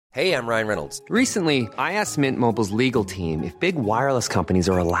Hey, I'm Ryan Reynolds. Recently, I asked Mint Mobile's legal team if big wireless companies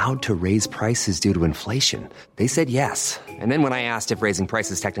are allowed to raise prices due to inflation. They said yes. And then when I asked if raising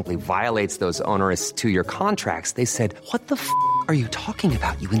prices technically violates those onerous two-year contracts, they said, "What the are you talking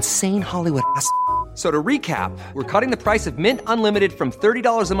about, you insane Hollywood ass?" So to recap, we're cutting the price of Mint Unlimited from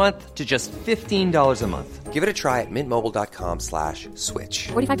 $30 a month to just $15 a month. Give it a try at mintmobile.com/switch.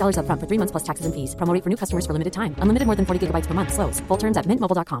 $45 up front for 3 months plus taxes and fees. Promo rate for new customers for limited time. Unlimited more than 40 gigabytes per month. Slows full terms at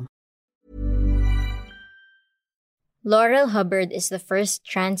mintmobile.com. Laurel Hubbard is the first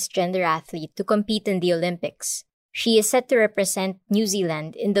transgender athlete to compete in the Olympics. She is set to represent New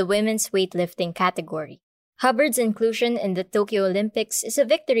Zealand in the women's weightlifting category. Hubbard's inclusion in the Tokyo Olympics is a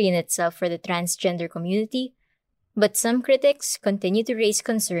victory in itself for the transgender community, but some critics continue to raise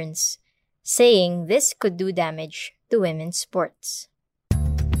concerns, saying this could do damage to women's sports.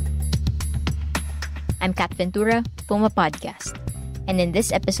 I'm Kat Ventura, Puma Podcast, and in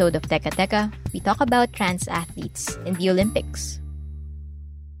this episode of Teka Teka, we talk about trans athletes in the Olympics.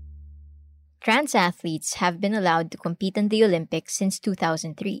 Trans athletes have been allowed to compete in the Olympics since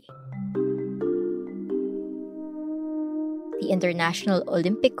 2003. The International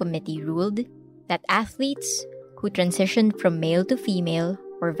Olympic Committee ruled that athletes who transitioned from male to female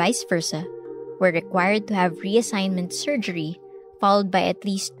or vice versa were required to have reassignment surgery followed by at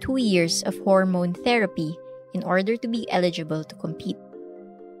least 2 years of hormone therapy in order to be eligible to compete.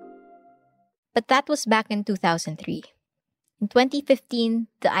 But that was back in 2003. In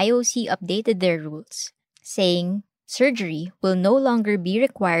 2015, the IOC updated their rules, saying surgery will no longer be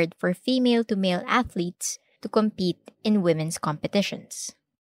required for female-to-male athletes to compete in women's competitions.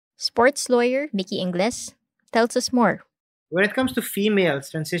 Sports lawyer Mickey Ingles tells us more. When it comes to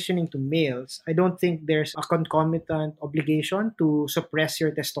females transitioning to males, I don't think there's a concomitant obligation to suppress your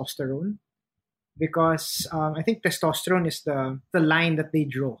testosterone because I think testosterone is the line that they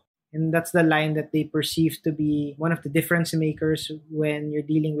draw. And that's the line that they perceive to be one of the difference makers when you're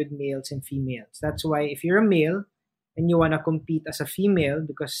dealing with males and females. That's why if you're a male and you want to compete as a female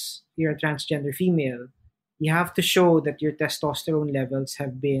because you're a transgender female, you have to show that your testosterone levels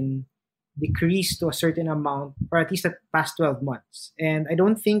have been decreased to a certain amount for at least the past 12 months. And I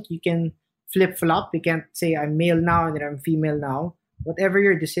don't think you can flip-flop. You can't say I'm male now and then I'm female now. Whatever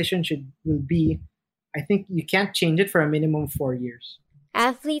your decision will be, I think you can't change it for a minimum of 4 years.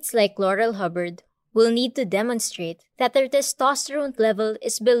 Athletes like Laurel Hubbard will need to demonstrate that their testosterone level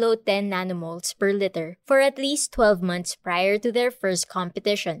is below 10 nanomoles per liter for at least 12 months prior to their first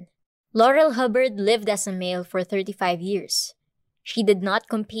competition. Laurel Hubbard lived as a male for 35 years. She did not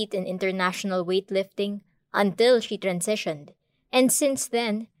compete in international weightlifting until she transitioned, and since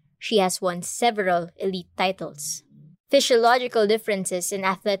then, she has won several elite titles. Physiological differences in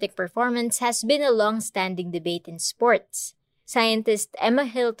athletic performance has been a long-standing debate in sports. Scientist Emma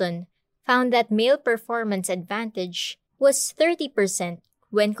Hilton found that male performance advantage was 30%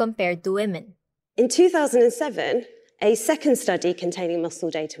 when compared to women. In 2007, a second study containing muscle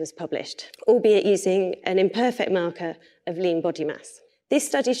data was published, albeit using an imperfect marker of lean body mass. This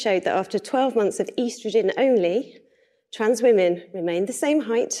study showed that after 12 months of estrogen only, trans women remained the same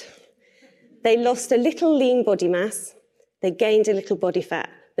height, they lost a little lean body mass, they gained a little body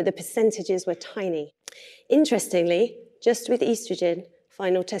fat, but the percentages were tiny. Interestingly, just with estrogen,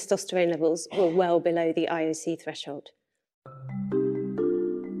 final testosterone levels were well below the IOC threshold.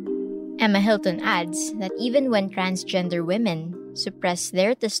 Emma Hilton adds that even when transgender women suppress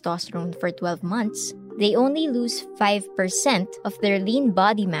their testosterone for 12 months, they only lose 5% of their lean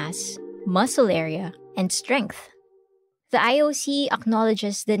body mass, muscle area, and strength. The IOC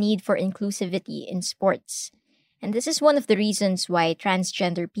acknowledges the need for inclusivity in sports, and this is one of the reasons why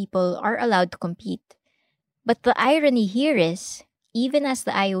transgender people are allowed to compete. But the irony here is, even as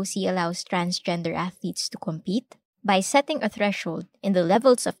the IOC allows transgender athletes to compete, by setting a threshold in the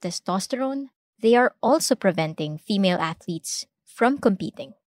levels of testosterone, they are also preventing female athletes from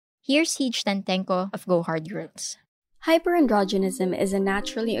competing. Here's Hij Tantenko of Go Hard Girls. Hyperandrogenism is a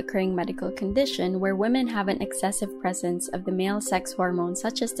naturally occurring medical condition where women have an excessive presence of the male sex hormone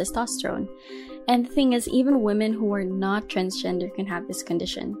such as testosterone. And the thing is, even women who are not transgender can have this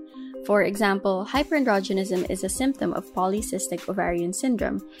condition. For example, hyperandrogenism is a symptom of polycystic ovarian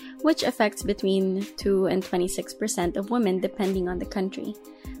syndrome, which affects between 2 and 26% of women depending on the country.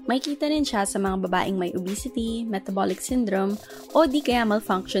 Makikita rin siya sa mga babaeng may obesity, metabolic syndrome, o di kaya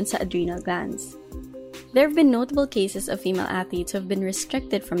malfunction sa adrenal glands. There have been notable cases of female athletes who have been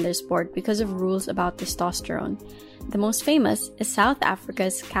restricted from their sport because of rules about testosterone. The most famous is South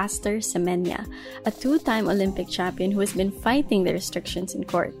Africa's Caster Semenya, a 2-time Olympic champion who has been fighting the restrictions in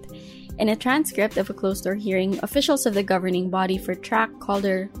court. In a transcript of a closed-door hearing, officials of the governing body for track called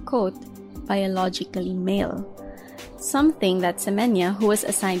her, quote, biologically male. Something that Semenya, who was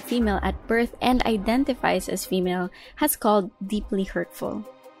assigned female at birth and identifies as female, has called deeply hurtful.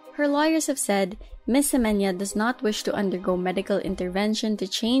 Her lawyers have said Ms. Semenya does not wish to undergo medical intervention to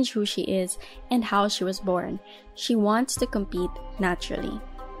change who she is and how she was born. She wants to compete naturally.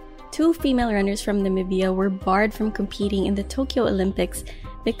 2 female runners from Namibia were barred from competing in the Tokyo Olympics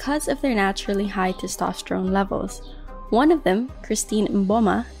because of their naturally high testosterone levels. One of them, Christine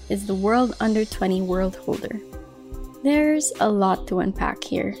Mboma, is the world under-20 world holder. There's a lot to unpack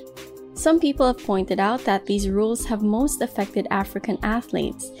here. Some people have pointed out that these rules have most affected African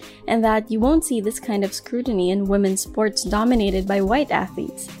athletes, and that you won't see this kind of scrutiny in women's sports dominated by white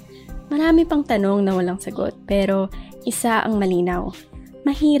athletes. Marami pang tanong na walang sagot, pero isa ang malinaw.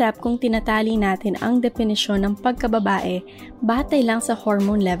 Mahirap kung tinatali natin ang definisyon ng pagkababae batay lang sa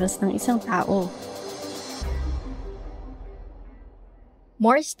hormone levels ng isang tao.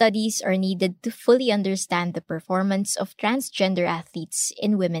 More studies are needed to fully understand the performance of transgender athletes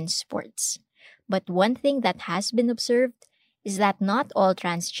in women's sports. But one thing that has been observed is that not all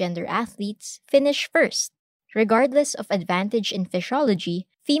transgender athletes finish first. Regardless of advantage in physiology,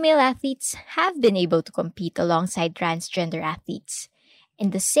 female athletes have been able to compete alongside transgender athletes, in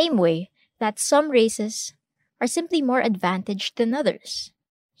the same way that some races are simply more advantaged than others.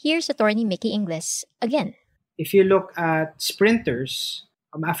 Here's Attorney Mickey Ingles again. If you look at sprinters,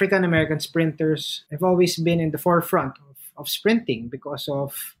 African-American sprinters have always been in the forefront of sprinting because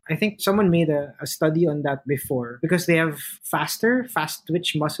of, I think someone made a study on that before, because they have fast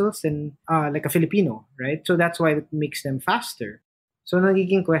twitch muscles than like a Filipino, right? So that's why it makes them faster. So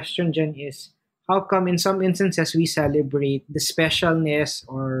nagiging question dyan is, how come in some instances we celebrate the specialness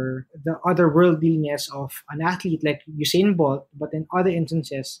or the otherworldliness of an athlete like Usain Bolt, but in other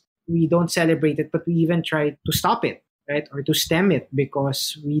instances we don't celebrate it, but we even try to stop it, right? Or to stem it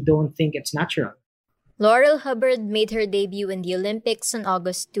because we don't think it's natural. Laurel Hubbard made her debut in the Olympics on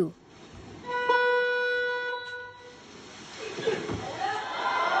August 2.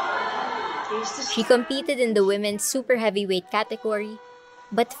 She competed in the women's super heavyweight category,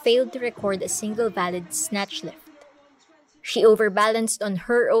 but failed to record a single valid snatch lift. She overbalanced on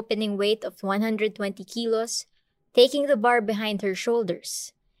her opening weight of 120 kilos, taking the bar behind her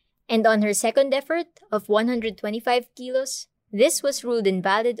shoulders. And on her second effort of 125 kilos, this was ruled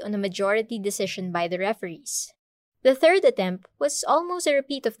invalid on a majority decision by the referees. The third attempt was almost a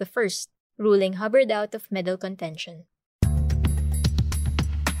repeat of the first, ruling Hubbard out of medal contention.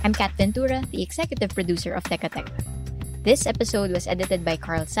 I'm Kat Ventura, the executive producer of Teka Teka. This episode was edited by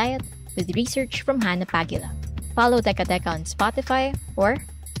Carl Sayat with research from Hannah Pagila. Follow Teka Teka on Spotify or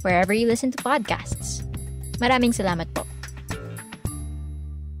wherever you listen to podcasts. Maraming salamat po.